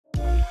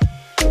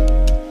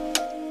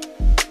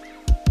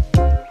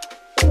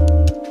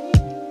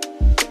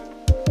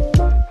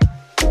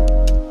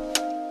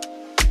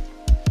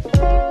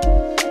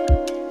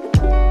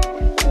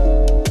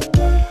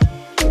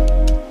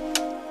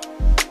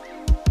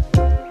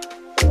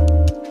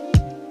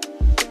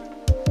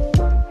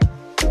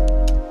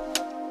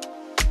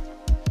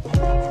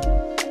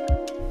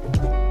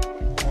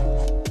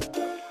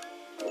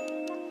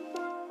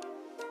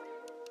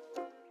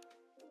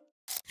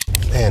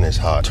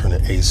hot. Turn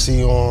the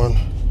AC on.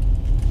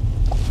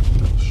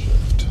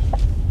 Shift.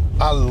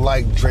 I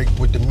like Drake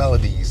with the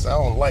melodies. I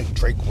don't like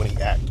Drake when he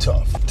act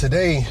tough.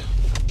 Today,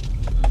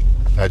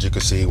 as you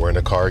can see, we're in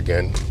the car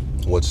again.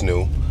 What's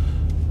new?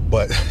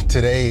 But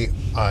today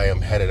I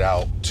am headed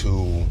out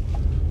to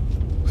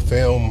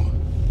film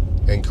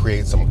and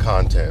create some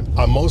content.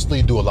 I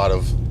mostly do a lot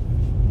of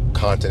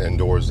content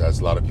indoors,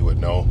 as a lot of you would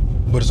know,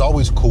 but it's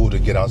always cool to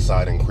get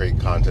outside and create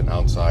content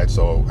outside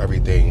so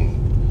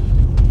everything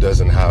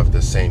doesn't have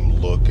the same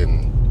look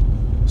and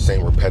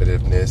same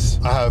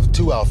repetitiveness. I have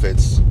two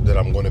outfits that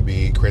I'm going to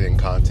be creating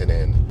content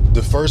in.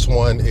 The first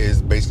one is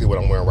basically what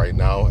I'm wearing right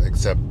now,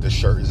 except the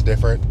shirt is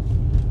different.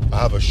 I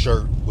have a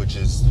shirt, which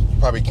is, you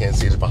probably can't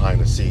see it behind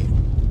the seat.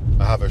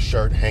 I have a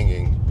shirt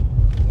hanging,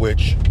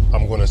 which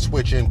I'm going to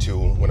switch into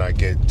when I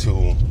get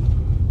to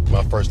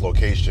my first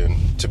location.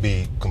 To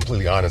be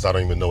completely honest, I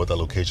don't even know what that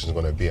location is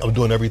going to be. I'm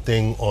doing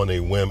everything on a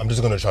whim. I'm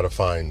just going to try to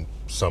find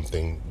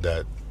something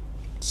that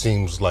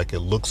seems like it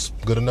looks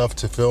good enough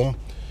to film.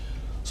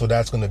 So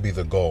that's going to be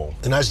the goal.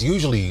 And that's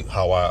usually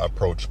how I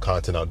approach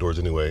content outdoors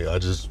anyway. I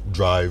just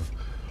drive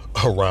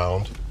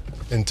around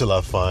until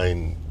I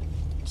find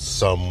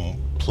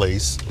some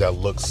place that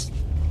looks,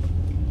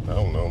 I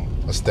don't know,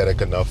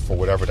 aesthetic enough for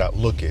whatever that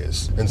look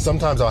is. And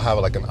sometimes I'll have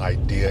like an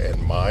idea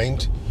in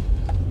mind,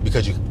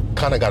 because you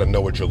kind of got to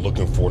know what you're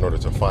looking for in order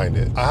to find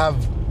it. I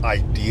have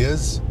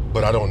ideas,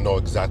 but I don't know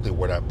exactly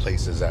where that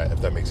place is at,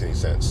 if that makes any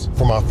sense.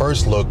 For my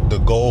first look, the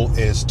goal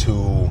is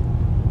to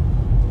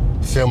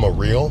film a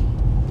reel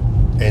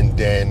and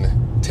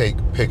then take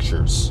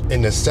pictures.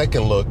 In the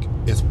second look,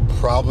 it's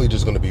probably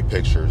just gonna be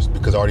pictures,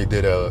 because I already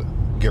did a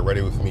get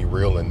ready with me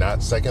reel in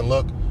that second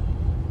look.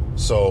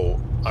 So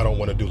I don't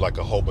wanna do like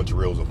a whole bunch of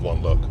reels with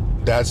one look.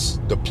 That's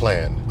the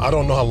plan. I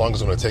don't know how long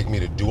it's gonna take me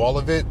to do all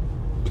of it,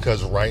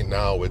 because right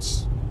now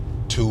it's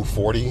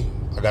 2:40.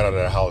 I got out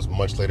of the house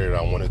much later than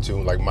I wanted to.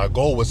 Like, my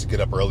goal was to get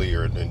up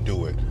earlier and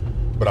do it,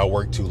 but I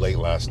worked too late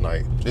last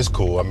night. It's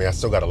cool. I mean, I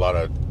still got a lot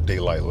of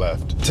daylight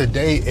left.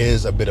 Today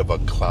is a bit of a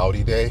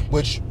cloudy day,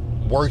 which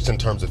works in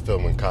terms of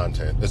filming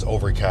content. It's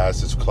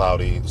overcast, it's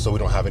cloudy, so we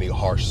don't have any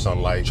harsh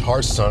sunlight.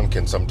 Harsh sun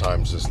can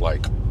sometimes just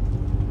like,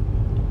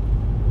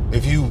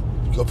 if you,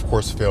 of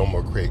course, film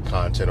or create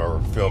content or a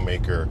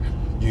filmmaker,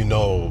 you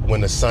know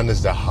when the sun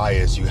is the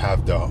highest, you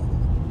have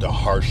the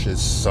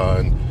harshest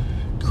sun,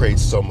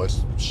 creates so much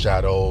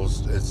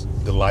shadows.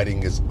 The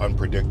lighting is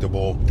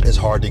unpredictable. It's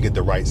hard to get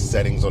the right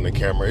settings on the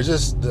camera. It's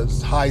just, the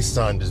high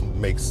sun just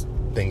makes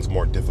things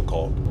more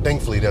difficult.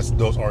 Thankfully,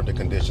 those aren't the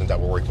conditions that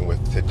we're working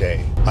with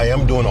today. I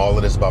am doing all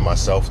of this by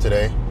myself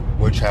today,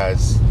 which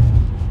has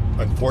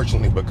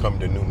unfortunately become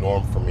the new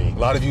norm for me. A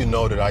lot of you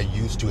know that I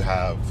used to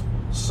have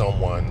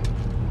someone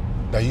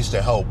that used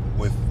to help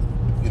with,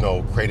 you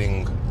know,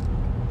 creating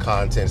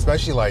content,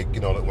 especially like,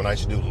 you know, when I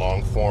used to do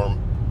long form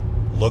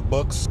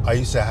lookbooks. I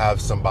used to have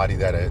somebody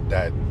that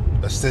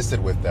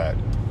assisted with that,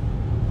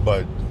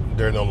 but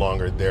they're no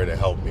longer there to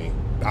help me.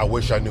 I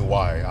wish I knew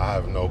why. I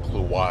have no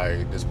clue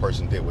why this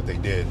person did what they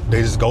did.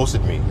 They just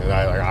ghosted me, and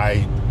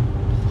I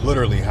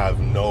literally have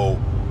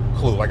no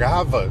clue. Like, I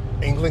have an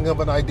inkling of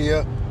an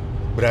idea,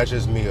 but that's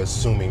just me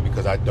assuming,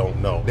 because I don't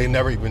know. They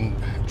never even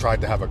tried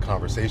to have a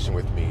conversation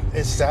with me.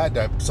 It's sad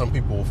that some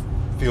people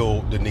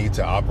feel the need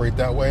to operate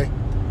that way,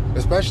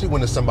 especially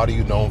when it's somebody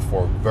you've known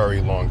for a very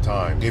long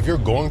time. If you're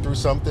going through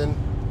something,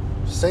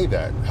 say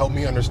that. Help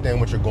me understand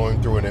what you're going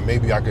through, and then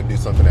maybe I can do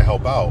something to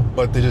help out.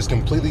 But to just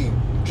completely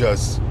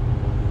just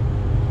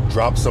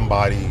drop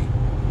somebody,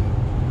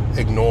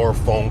 ignore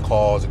phone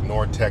calls,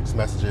 ignore text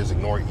messages,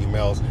 ignore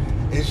emails,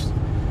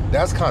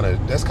 that's kind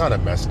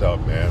of messed up,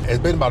 man. It's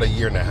been about 1.5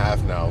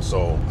 years now,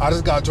 so I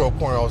just got to a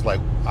point where I was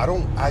like, I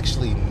don't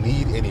actually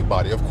need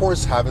anybody. Of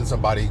course, having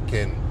somebody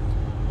can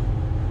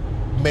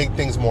make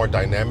things more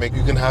dynamic.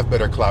 You can have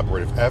better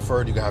collaborative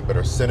effort, you can have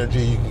better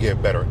synergy, you can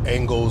get better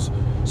angles,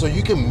 so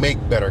you can make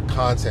better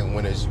content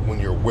when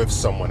you're with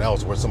someone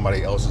else, where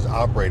somebody else is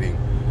operating.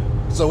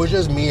 So it's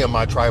just me and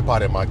my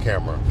tripod and my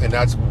camera, and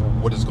that's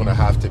what it's gonna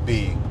have to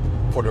be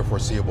for the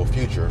foreseeable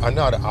future. I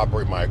know how to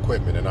operate my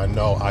equipment, and I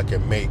know I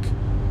can make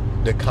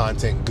the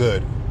content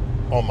good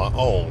on my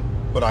own,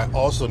 but I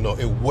also know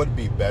it would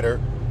be better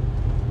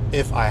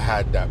if I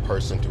had that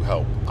person to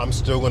help. I'm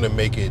still gonna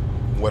make it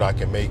what I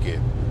can make it,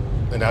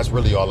 and that's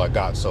really all I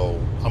got, so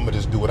I'm gonna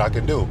just do what I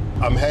can do.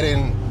 I'm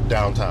heading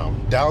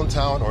downtown.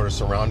 Downtown, or the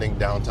surrounding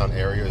downtown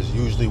area, is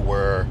usually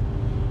where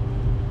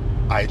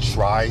I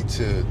try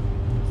to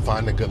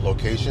find a good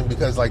location,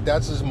 because like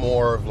that's just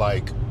more of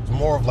like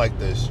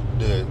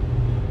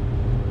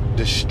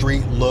the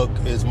street look,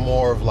 is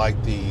more of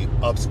like the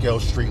upscale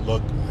street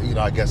look, you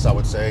know, I guess I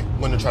would say.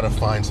 I'm gonna try to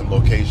find some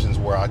locations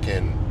where I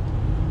can,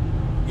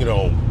 you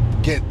know,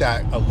 get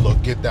that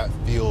look, get that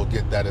feel,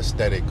 get that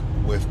aesthetic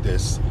with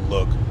this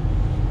look.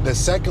 The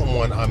second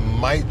one, I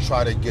might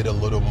try to get a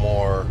little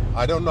more,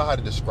 I don't know how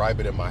to describe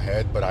it in my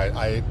head, but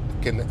I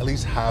can at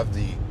least have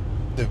the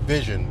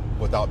vision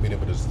without being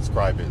able to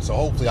describe it. So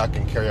hopefully I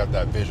can carry out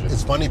that vision.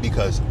 It's funny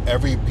because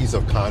every piece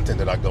of content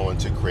that I go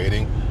into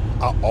creating,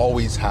 I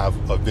always have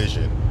a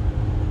vision.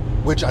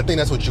 which I think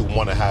that's what you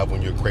want to have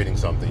when you're creating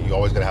something. You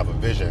always got to have a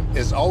vision.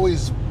 It's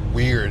always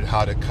weird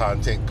how the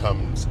content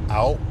comes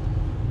out,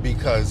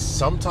 because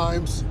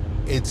sometimes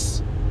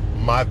it's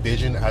my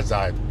vision as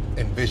I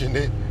envisioned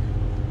it,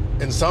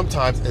 and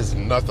sometimes it's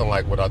nothing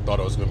like what I thought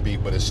it was going to be,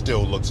 but it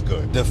still looks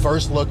good. The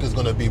first look is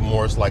going to be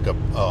more like a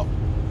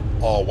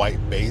all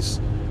white base,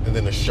 and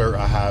then the shirt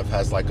I have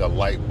has like a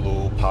light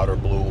blue, powder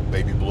blue,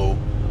 baby blue,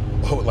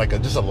 like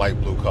just a light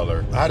blue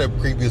color. I had a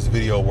previous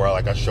video where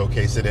I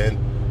showcased it in,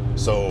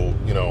 so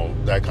you know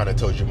that kind of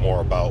tells you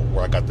more about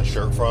where I got the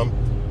shirt from.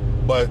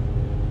 But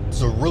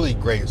it's a really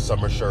great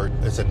summer shirt.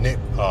 It's a knit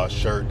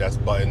shirt that's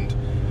buttoned,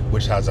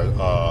 which has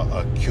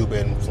a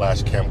Cuban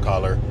flash cam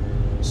collar.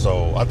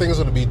 So I think it's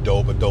gonna be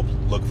dope, a dope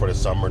look for the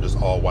summer,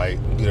 just all white.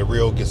 Get a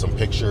reel, get some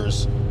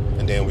pictures,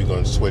 and then we're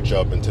gonna switch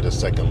up into the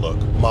second look.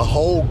 My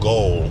whole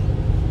goal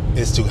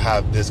is to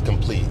have this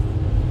complete,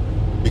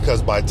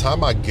 because by the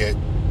time I get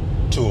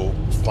to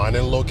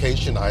finding a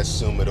location, I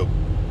assume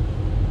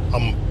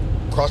I'm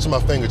crossing my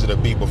fingers it'll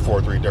be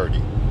before 3:30.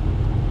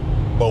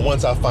 But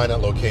once I find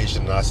that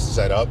location and I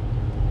set up,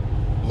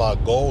 my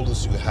goal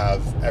is to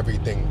have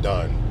everything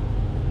done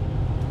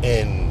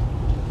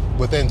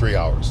within 3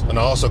 hours. And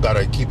I also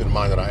gotta keep in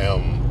mind that I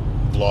am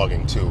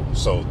vlogging too.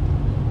 So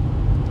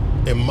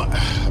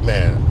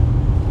man,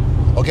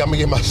 okay, I'm gonna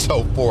give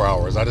myself 4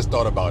 hours. I just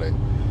thought about it.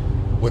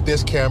 With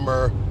this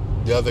camera,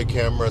 the other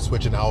camera,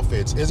 switching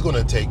outfits, it's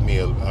gonna take me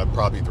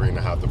probably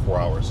 3.5 to 4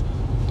 hours.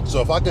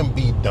 So if I can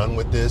be done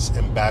with this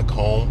and back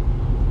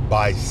home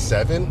by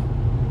 7,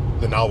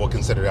 then I will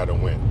consider that a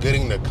win.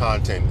 Getting the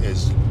content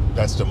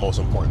that's the most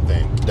important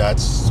thing.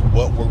 That's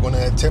what we're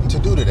gonna attempt to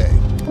do today.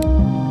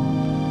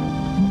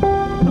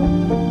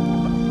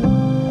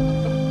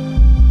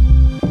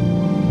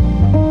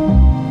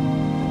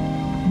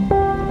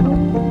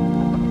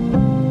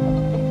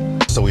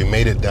 So we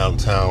made it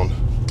downtown.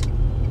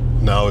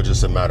 Now it's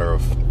just a matter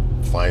of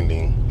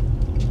finding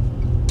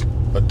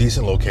a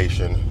decent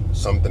location,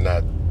 something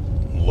that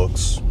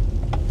looks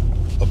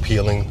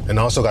appealing, and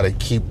also got to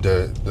keep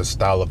the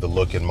style of the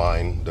look in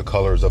mind, the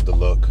colors of the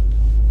look.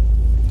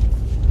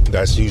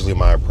 That's usually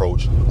my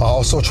approach. I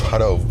also try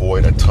to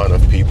avoid a ton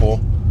of people,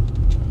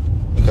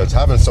 because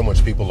having so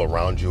much people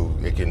around you,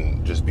 it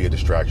can just be a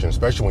distraction,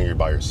 especially when you're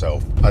by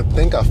yourself. I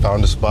think I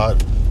found a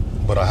spot,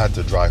 but I had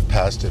to drive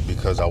past it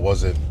because I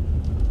wasn't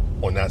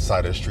on that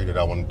side of the street that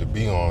I wanted to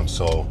be on.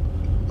 So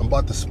I'm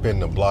about to spin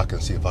the block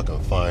and see if I can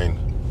find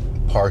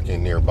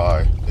parking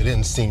nearby. It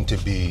didn't seem to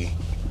be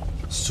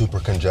super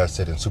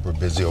congested and super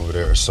busy over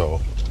there,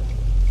 so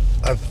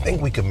I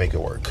think we can make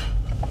it work.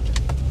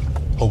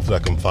 Hopefully I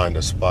can find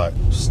a spot.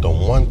 It's the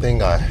one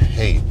thing I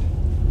hate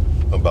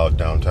about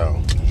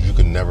downtown. You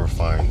can never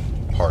find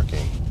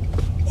parking.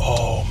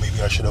 Oh,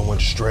 maybe I should have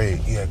went straight.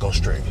 Yeah, go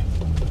straight.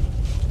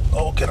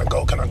 Oh, can I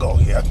go? Can I go?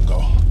 Yeah, I can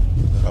go.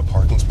 Is that a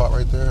parking spot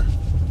right there?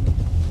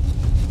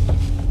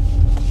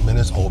 Man,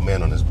 this old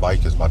man on his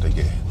bike is about to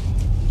get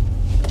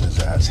his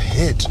ass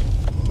hit.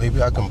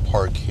 Maybe I can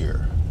park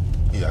here.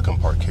 Yeah, I can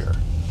park here.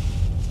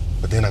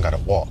 But then I gotta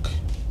walk.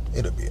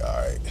 It'll be all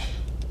right.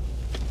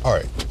 All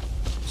right,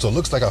 so it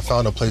looks like I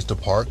found a place to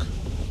park.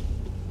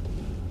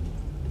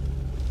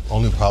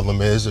 Only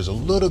problem is there's a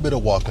little bit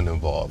of walking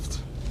involved,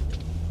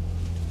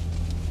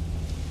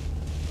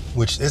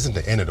 which isn't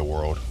the end of the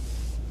world.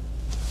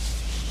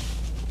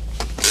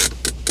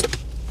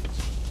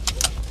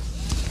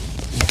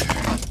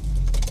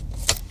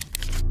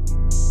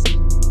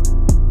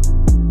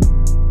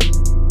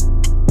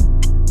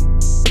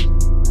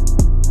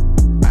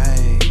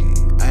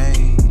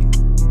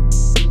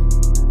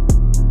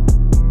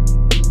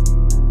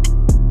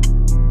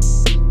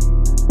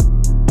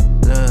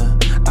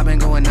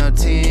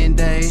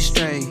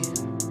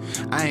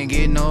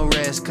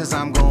 Cause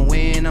I'm gon'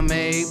 win, I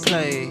make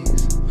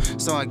plays.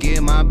 So I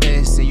give my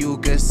best, and you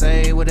can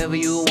say whatever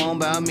you want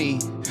about me.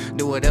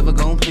 Do whatever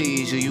gon'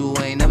 please you. You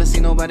ain't never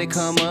seen nobody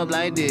come up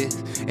like this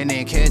and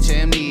then catch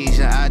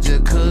amnesia. I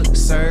just cook,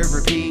 serve,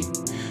 repeat.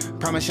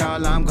 Promise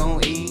y'all I'm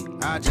gon' eat.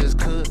 I just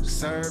cook,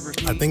 serve,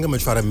 repeat. I think I'm gonna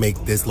try to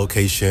make this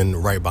location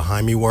right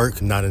behind me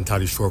work. Not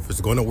entirely sure if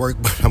it's gonna work,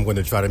 but I'm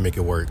gonna try to make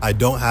it work. I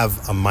don't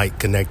have a mic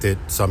connected,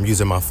 so I'm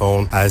using my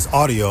phone as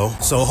audio.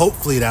 So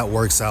hopefully that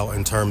works out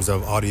in terms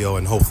of audio,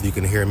 and hopefully you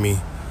can hear me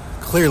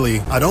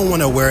clearly. I don't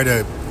wanna wear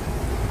the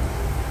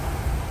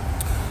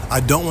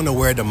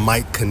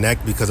mic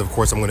connect, because of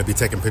course I'm gonna be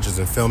taking pictures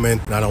and filming,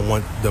 and I don't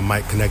want the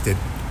mic connected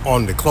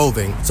on the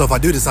clothing. So if I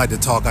do decide to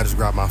talk, I just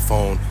grab my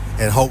phone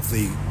and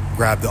hopefully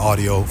grab the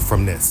audio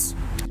from this.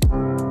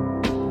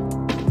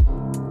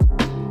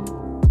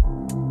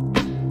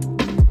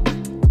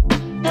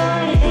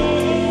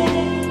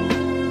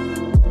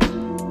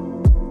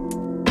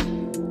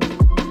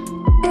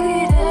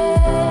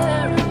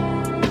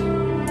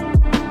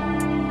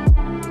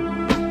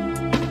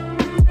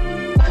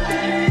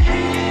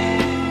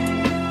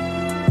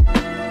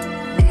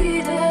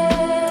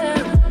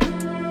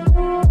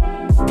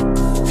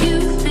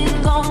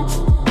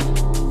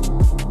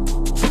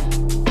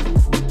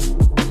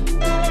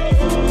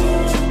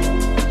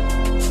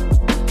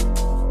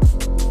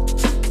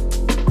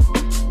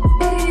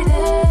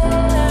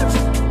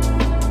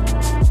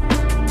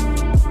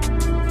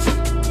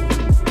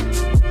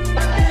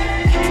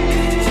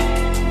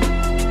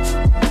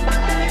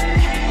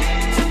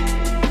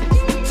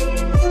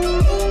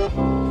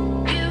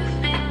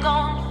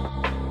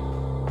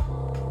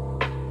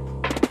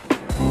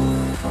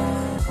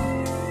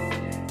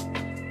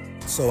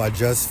 So I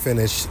just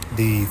finished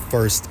the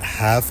first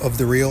half of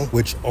the reel,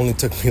 which only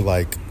took me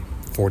like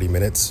 40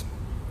 minutes.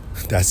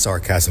 That's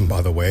sarcasm,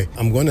 by the way.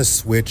 I'm going to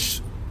switch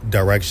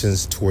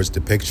directions towards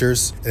the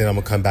pictures, and then I'm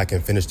gonna come back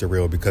and finish the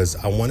reel because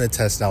I want to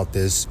test out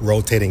this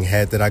rotating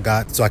head that I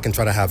got so I can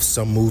try to have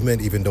some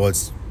movement even though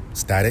it's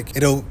static.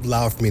 It'll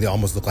allow for me to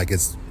almost look like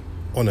it's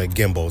on a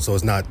gimbal, so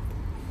it's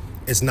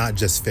not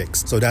just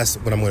fixed. So that's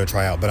what I'm going to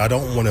try out, but I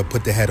don't want to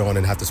put the head on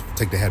and have to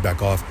take the head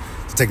back off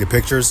to take the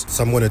pictures.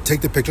 So I'm going to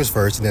take the pictures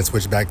first and then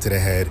switch back to the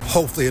head.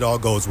 Hopefully it all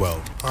goes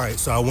well. All right,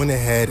 so I went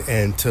ahead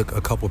and took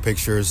a couple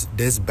pictures.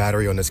 This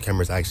battery on this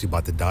camera is actually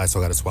about to die, so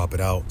I got to swap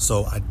it out.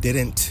 So I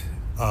didn't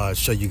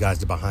show you guys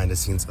the behind the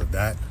scenes of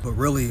that, but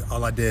really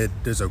all I did,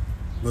 there's a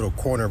little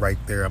corner right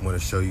there I'm going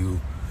to show you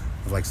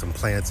with like some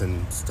plants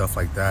and stuff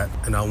like that,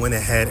 and I went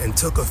ahead and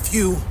took a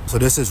few. So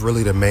this is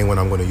really the main one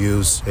I'm going to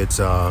use.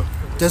 It's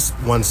just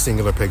one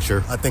singular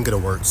picture. I think it'll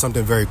work.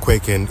 Something very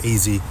quick and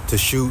easy to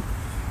shoot.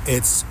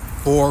 It's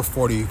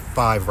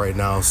 4:45 right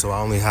now, so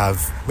I only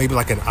have maybe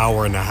like an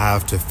hour and a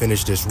half to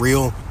finish this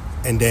reel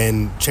and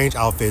then change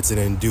outfits and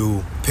then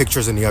do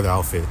pictures in the other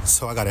outfit.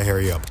 So I gotta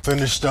hurry up.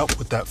 Finished up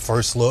with that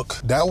first look.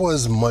 That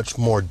was much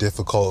more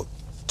difficult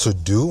to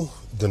do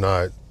than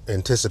I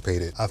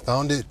anticipated. I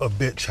found it a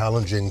bit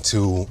challenging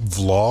to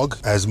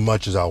vlog as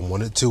much as I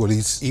wanted to, at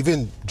least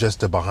even just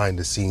the behind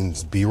the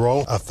scenes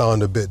B-roll. I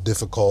found a bit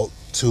difficult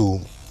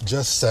to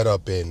just set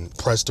up and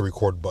press the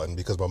record button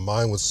because my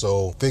mind was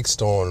so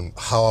fixed on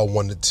how I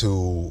wanted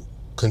to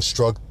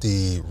construct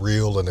the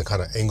reel and the kind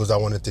of angles I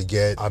wanted to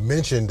get. I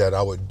mentioned that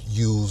I would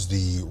use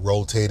the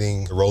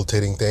rotating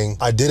thing.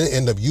 I didn't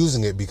end up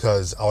using it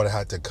because I would have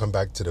had to come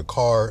back to the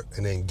car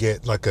and then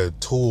get like a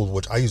tool,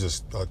 which I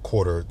use a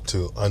quarter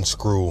to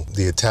unscrew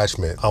the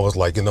attachment. I was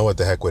like, you know what,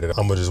 the heck with it.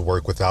 I'm gonna just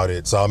work without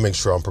it. So I'll make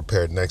sure I'm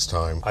prepared next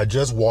time. I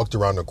just walked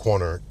around the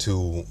corner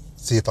to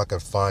see if I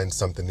could find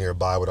something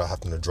nearby without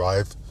having to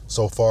drive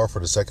so far for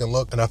the second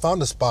look. And I found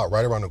a spot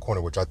right around the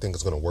corner, which I think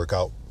is gonna work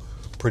out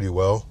pretty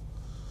well.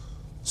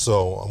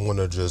 So I'm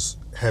gonna just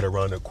head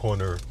around the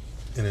corner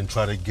and then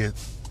try to get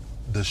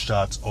the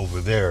shots over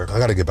there. I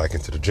gotta get back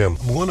into the gym.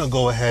 I'm gonna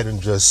go ahead and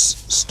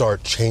just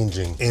start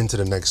changing into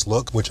the next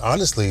look, which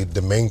honestly,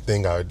 the main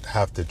thing I'd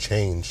have to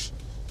change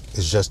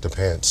is just the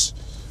pants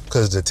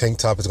because the tank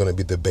top is gonna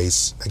be the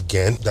base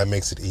again. That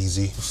makes it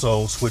easy.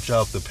 So switch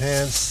out the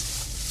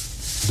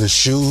pants, the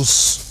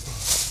shoes.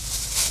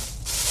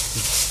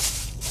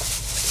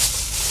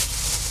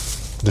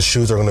 The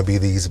shoes are gonna be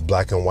these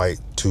black and white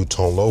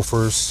two-tone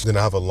loafers. Then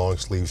I have a long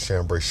sleeve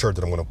chambray shirt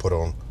that I'm gonna put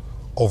on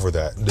over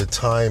that. The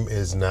time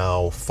is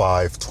now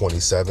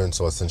 5:27,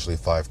 so essentially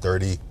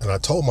 5:30. And I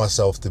told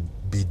myself to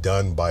be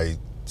done by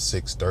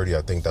 6:30.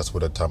 I think that's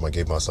what the time I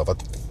gave myself.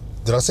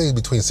 Did I say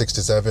between 6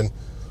 to 7?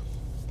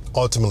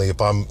 Ultimately,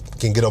 if I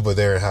can get over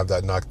there and have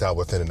that knocked out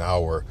within an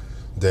hour,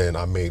 then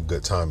I made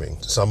good timing.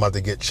 So I'm about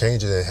to get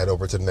changed and then head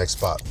over to the next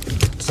spot.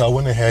 So I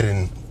went ahead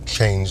and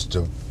changed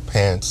the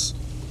pants,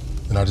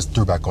 and I just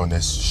threw back on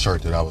this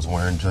shirt that I was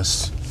wearing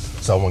just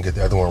so I won't get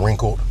the other one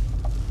wrinkled.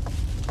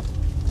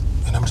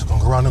 And I'm just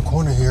gonna go around the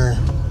corner here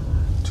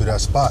to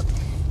that spot.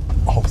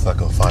 Hopefully I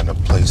can find a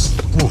place.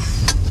 Oof.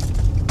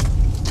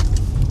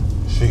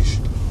 Sheesh.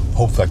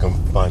 Hopefully I can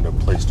find a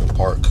place to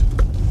park.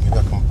 Maybe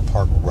I can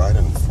park right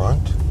in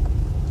front.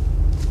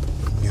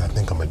 Yeah, I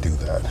think I'm gonna do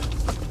that.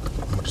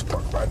 I'm gonna just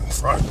park right in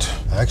front.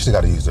 I actually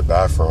gotta use the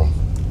bathroom.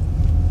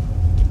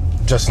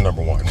 Just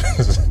number one.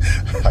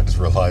 I just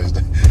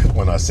realized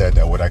when I said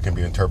that what that can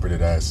be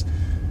interpreted as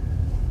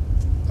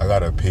I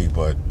gotta pee,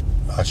 but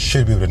I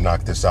should be able to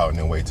knock this out and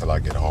then wait till I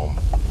get home.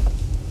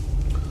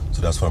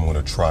 So that's what I'm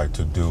gonna try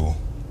to do.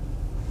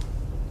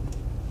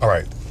 All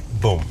right,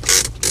 boom.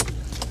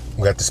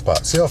 We got the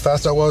spot. See how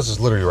fast that was? It's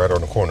literally right on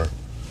the corner.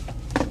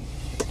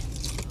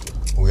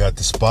 We got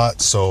the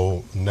spot,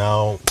 so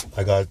now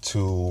I got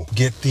to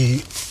get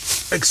the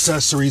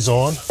accessories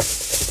on,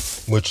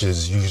 which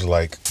is usually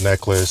like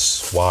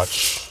necklace,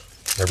 watch,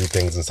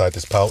 everything's inside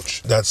this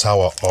pouch. That's how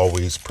I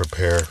always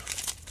prepare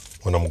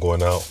when I'm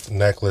going out.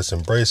 Necklace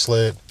and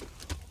bracelet,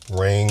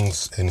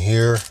 rings in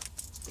here,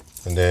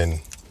 and then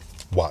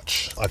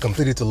watch. I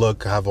completed the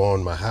look. I have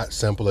on my hat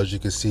sample, as you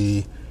can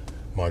see,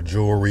 my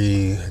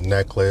jewelry,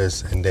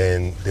 necklace, and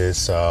then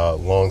this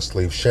long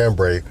sleeve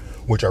chambray,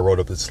 which I rolled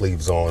up the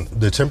sleeves on.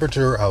 The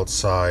temperature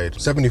outside,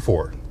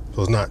 74,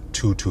 so it's not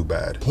too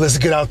bad. Let's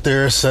get out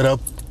there, set up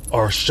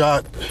our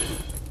shot,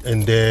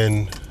 and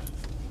then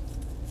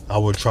I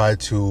will try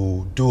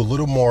to do a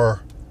little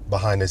more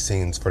behind the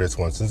scenes for this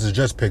one. Since it's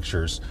just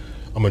pictures,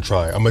 I'm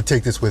gonna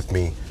take this with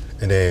me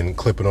and then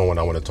clip it on when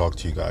I want to talk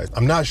to you guys.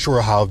 I'm not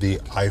sure how the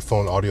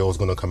iPhone audio is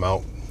gonna come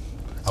out.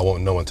 I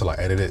won't know until I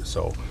edit it,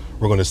 so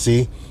we're gonna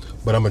see,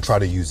 but I'm gonna try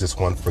to use this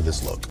one for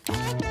this look.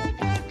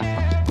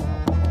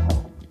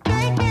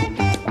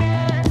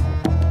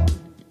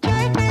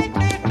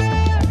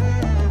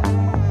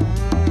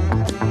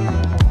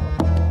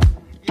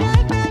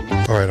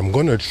 All right, I'm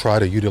gonna try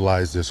to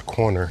utilize this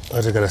corner.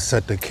 I just gotta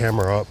set the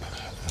camera up,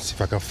 see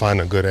if I can find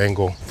a good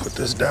angle. Put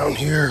this down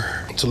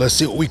here. So let's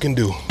see what we can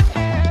do.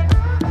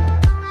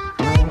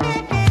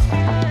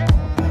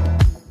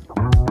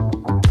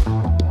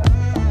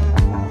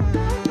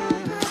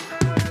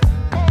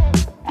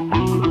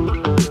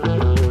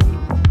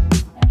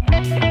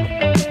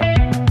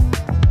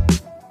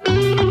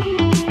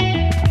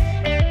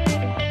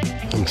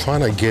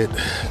 trying to get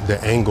the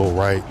angle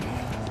right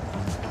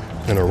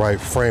and the right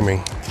framing.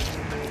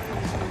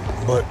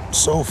 But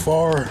so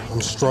far,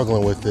 I'm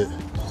struggling with it.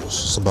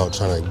 It's just about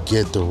trying to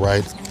get the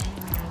right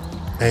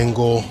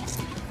angle,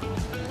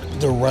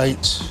 the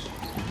right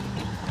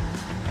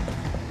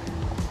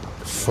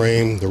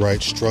frame, the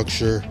right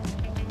structure.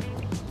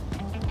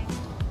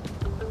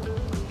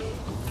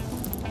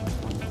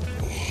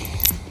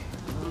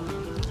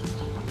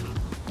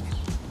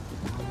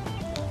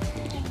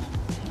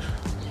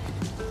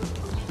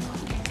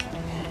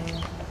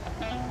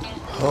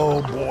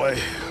 Oh boy.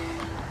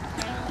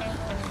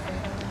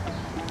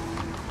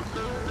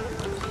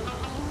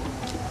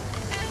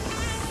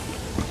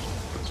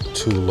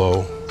 Too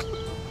low.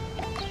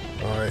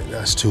 All right,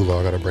 that's too low.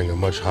 I gotta bring it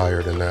much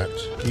higher than that.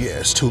 Yeah,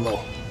 it's too low.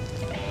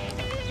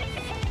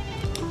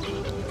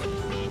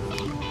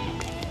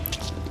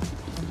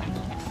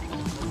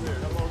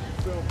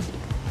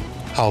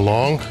 How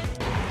long?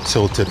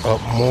 Tilt it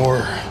up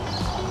more.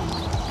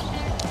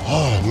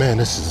 Oh man,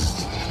 this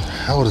is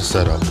hell to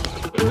set up.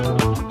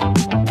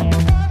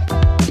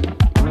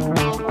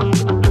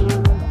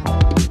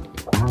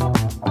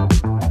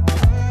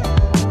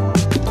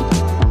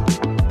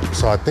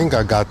 So I think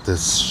I got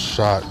this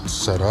shot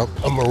set up.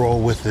 I'm gonna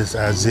roll with this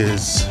as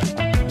is.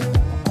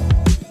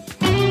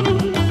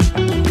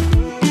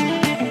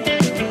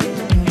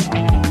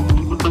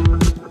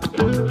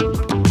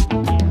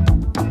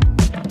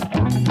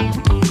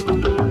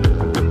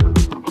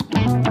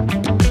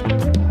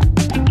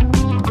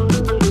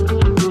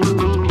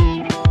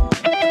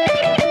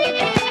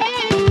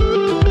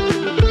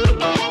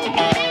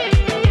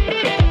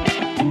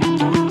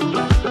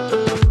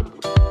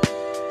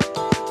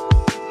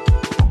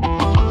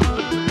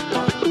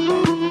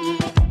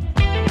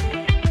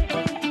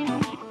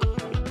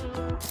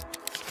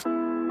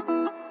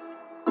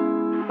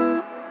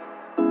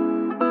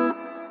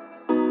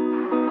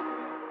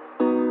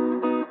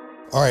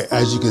 All right,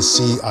 as you can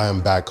see, I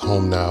am back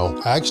home now.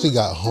 I actually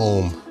got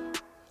home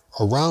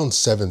around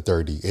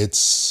 7:30.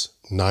 It's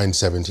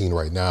 9:17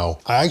 right now.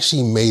 I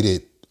actually made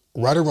it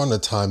right around the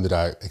time that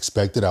I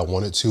expected I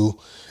wanted to.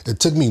 It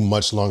took me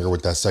much longer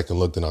with that second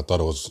look than I thought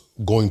it was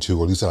going to,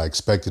 or at least that I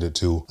expected it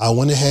to. I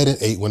went ahead and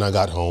ate when I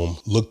got home,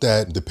 looked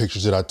at the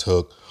pictures that I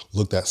took,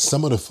 looked at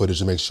some of the footage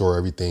to make sure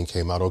everything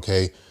came out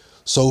okay.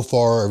 So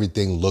far,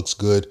 everything looks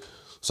good.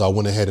 So I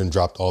went ahead and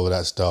dropped all of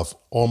that stuff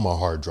on my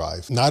hard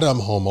drive. Now that I'm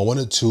home, I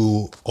wanted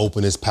to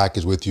open this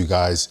package with you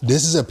guys.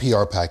 This is a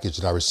PR package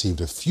that I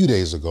received a few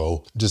days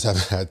ago. Just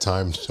haven't had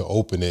time to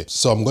open it.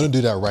 So I'm gonna do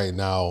that right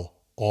now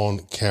on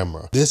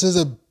camera. This is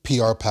a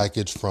PR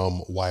package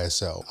from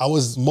YSL. I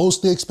was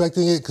mostly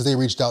expecting it because they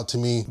reached out to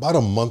me about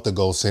a month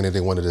ago saying that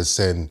they wanted to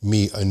send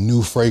me a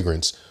new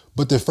fragrance.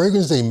 But the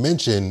fragrance they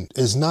mentioned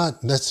is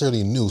not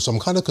necessarily new. So I'm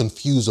kind of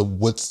confused of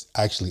what's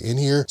actually in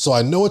here. So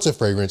I know it's a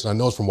fragrance and I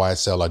know it's from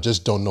YSL. I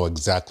just don't know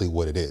exactly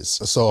what it is.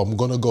 So I'm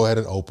gonna go ahead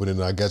and open it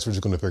and I guess we're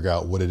just gonna figure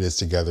out what it is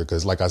together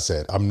because like I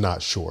said, I'm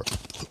not sure.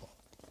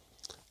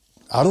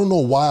 I don't know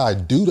why I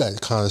do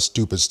that kind of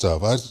stupid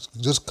stuff. I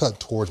just cut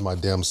towards my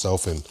damn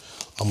self and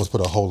almost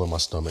put a hole in my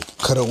stomach.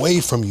 Cut away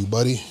from you,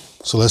 buddy.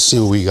 So let's see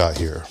what we got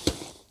here.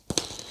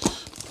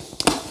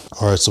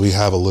 All right, so we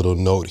have a little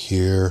note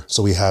here.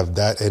 So we have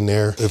that in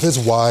there. If it's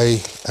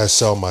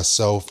YSL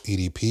myself,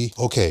 EDP,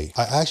 okay,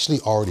 I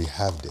actually already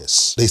have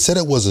this. They said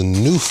it was a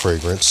new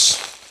fragrance.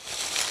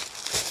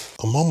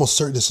 I'm almost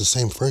certain it's the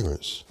same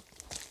fragrance.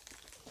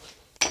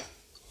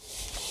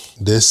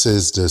 This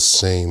is the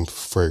same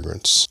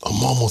fragrance.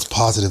 I'm almost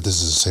positive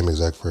this is the same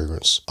exact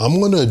fragrance. I'm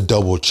gonna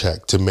double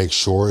check to make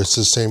sure it's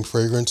the same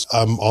fragrance.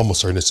 I'm almost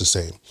certain it's the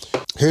same.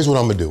 Here's what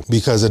I'm gonna do,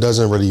 because it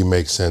doesn't really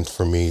make sense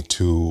for me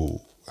to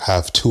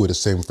have two of the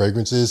same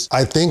fragrances.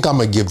 I think I'm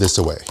gonna give this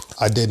away.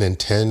 I didn't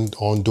intend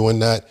on doing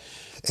that.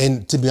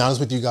 And to be honest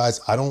with you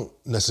guys, I don't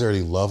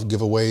necessarily love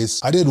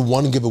giveaways. I did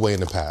one giveaway in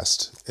the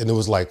past and it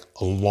was like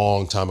a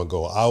long time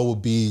ago. I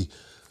would be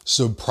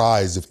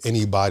surprised if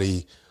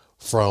anybody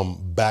from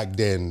back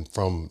then,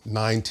 from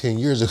 9-10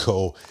 years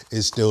ago,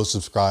 is still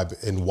subscribed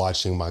and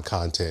watching my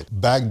content.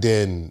 Back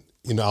then,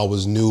 you know, I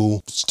was new,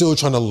 still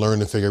trying to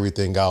learn and figure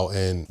everything out.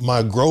 And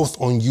my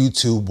growth on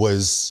YouTube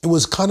it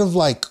was kind of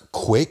like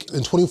quick.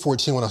 In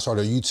 2014, when I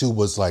started YouTube,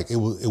 was like, it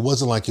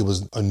wasn't like it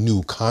was a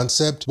new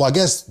concept. Well, I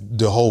guess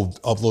the whole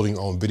uploading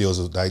on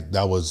videos,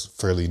 that was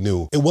fairly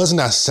new. It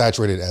wasn't as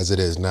saturated as it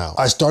is now.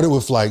 I started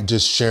with like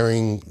just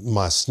sharing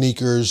my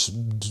sneakers,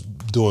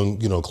 doing,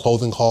 you know,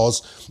 clothing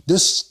hauls,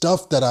 this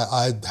stuff that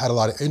I had a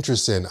lot of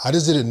interest in. I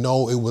just didn't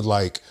know it would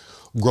like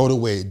grow the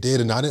way it did.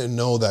 And I didn't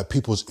know that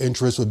people's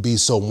interests would be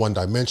so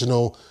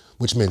one-dimensional.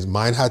 which means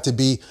mine had to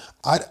be.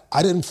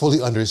 I didn't fully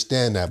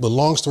understand that, but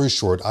long story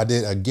short, I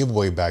did a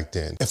giveaway back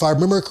then. If I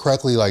remember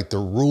correctly, like the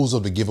rules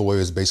of the giveaway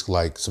is basically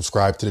like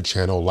subscribe to the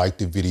channel, like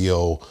the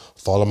video,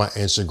 follow my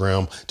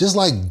Instagram, just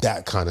like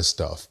that kind of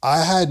stuff.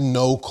 I had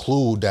no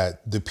clue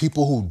that the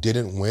people who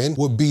didn't win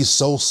would be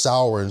so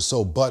sour and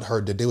so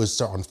butthurt that they would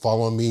start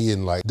unfollowing me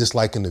and like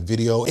disliking the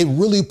video. It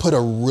really put a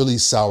really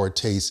sour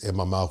taste in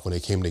my mouth when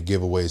it came to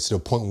giveaways, to the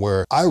point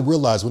where I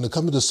realized when it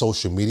comes to the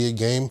social media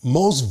game,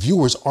 most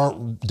viewers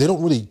they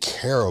don't really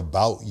care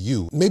about you.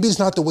 Maybe it's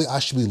not the way I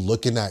should be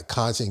looking at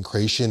content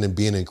creation and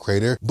being a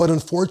creator, but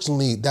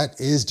unfortunately that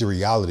is the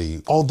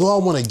reality. Although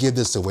I want to give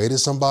this away to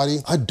somebody,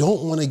 I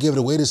don't want to give it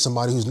away to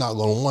somebody who's not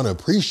going to want to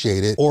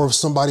appreciate it, or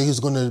somebody who's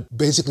going to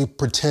basically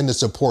pretend to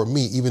support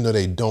me even though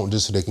they don't,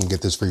 just so they can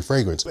get this free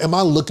fragrance. Am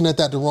I looking at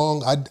that the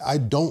wrong? I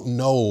don't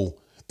know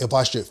if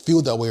I should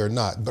feel that way or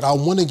not, but I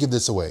want to give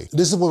this away.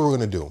 This is what we're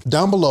going to do.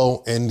 Down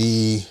below in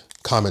the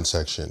comment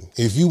section,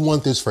 if you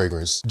want this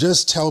fragrance,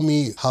 just tell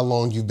me how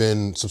long you've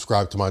been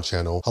subscribed to my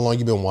channel, how long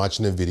you've been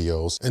watching the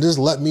videos, and just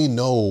let me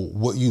know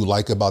what you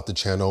like about the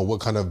channel,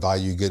 what kind of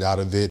value you get out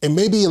of it. And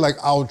maybe like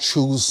I'll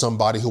choose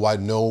somebody who I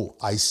know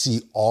I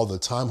see all the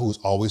time, who's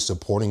always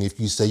supporting. If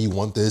you say you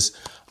want this,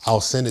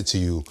 I'll send it to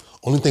you.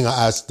 Only thing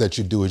I ask that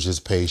you do is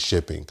just pay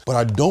shipping. But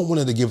I don't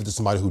want to give it to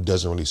somebody who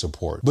doesn't really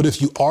support. But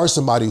if you are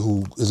somebody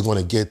who is going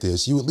to get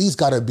this, you at least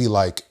got to be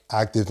like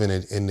active in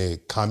it in the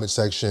comment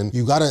section.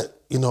 You got to,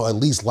 you know, at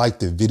least like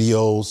the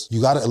videos.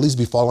 You gotta at least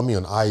be following me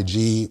on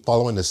IG,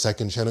 following the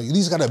second channel. You at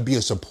least gotta be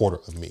a supporter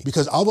of me,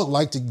 because I would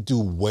like to do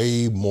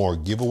way more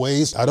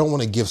giveaways. I don't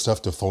wanna give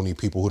stuff to phony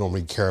people who don't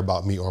really care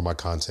about me or my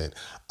content.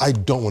 I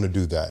don't wanna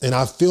do that. And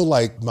I feel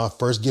like my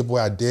first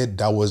giveaway I did,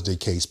 that was the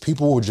case.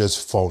 People were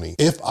just phony.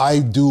 If I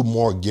do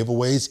more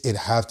giveaways, it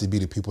have to be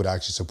the people that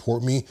actually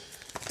support me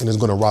and is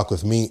gonna rock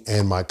with me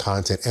and my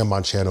content and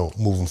my channel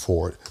moving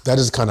forward. That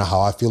is kind of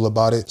how I feel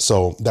about it.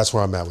 So that's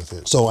where I'm at with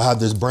it. So I have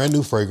this brand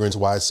new fragrance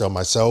why I sell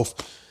myself.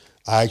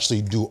 I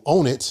actually do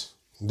own it.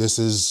 This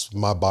is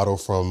my bottle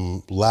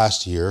from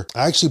last year.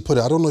 I actually put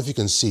it, I don't know if you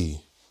can see.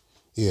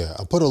 Yeah,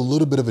 I put a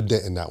little bit of a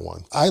dent in that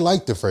one. I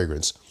like the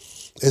fragrance.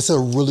 It's a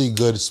really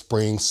good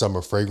spring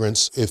summer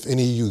fragrance. If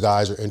any of you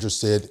guys are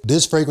interested,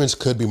 this fragrance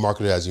could be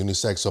marketed as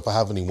unisex. So if I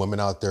have any women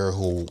out there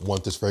who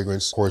want this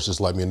fragrance, of course, just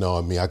let me know.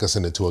 I mean, I can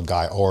send it to a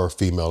guy or a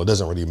female. It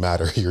doesn't really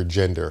matter your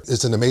gender.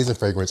 It's an amazing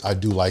fragrance. I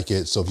do like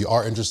it. So if you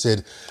are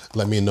interested,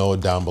 let me know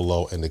down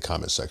below in the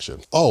comment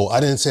section. Oh, I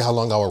didn't say how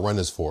long I would run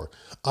this for.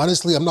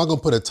 Honestly, I'm not gonna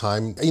put a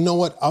time. You know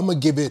what? I'm gonna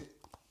give it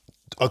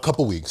a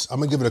couple weeks. I'm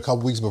gonna give it a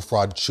couple weeks before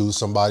I choose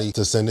somebody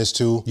to send this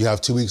to. You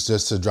have 2 weeks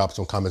just to drop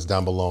some comments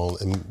down below,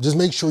 and just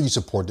make sure you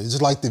support it.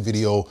 Just like the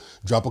video,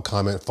 drop a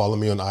comment, follow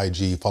me on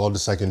IG, follow the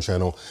second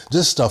channel,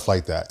 just stuff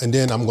like that. And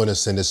then I'm gonna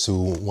send this to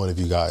one of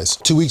you guys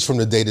 2 weeks from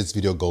the day this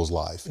video goes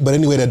live. But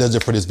anyway, that does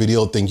it for this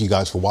video. Thank you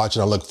guys for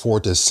watching. I look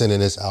forward to sending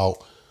this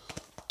out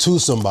to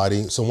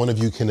somebody so one of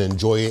you can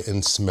enjoy it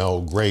and smell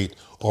great,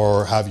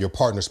 or have your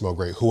partner smell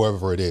great,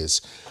 whoever it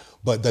is.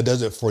 But that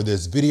does it for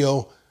this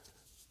video.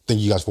 Thank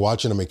you guys for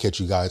watching. I'm gonna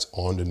catch you guys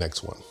on the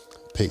next one.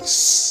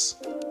 Peace.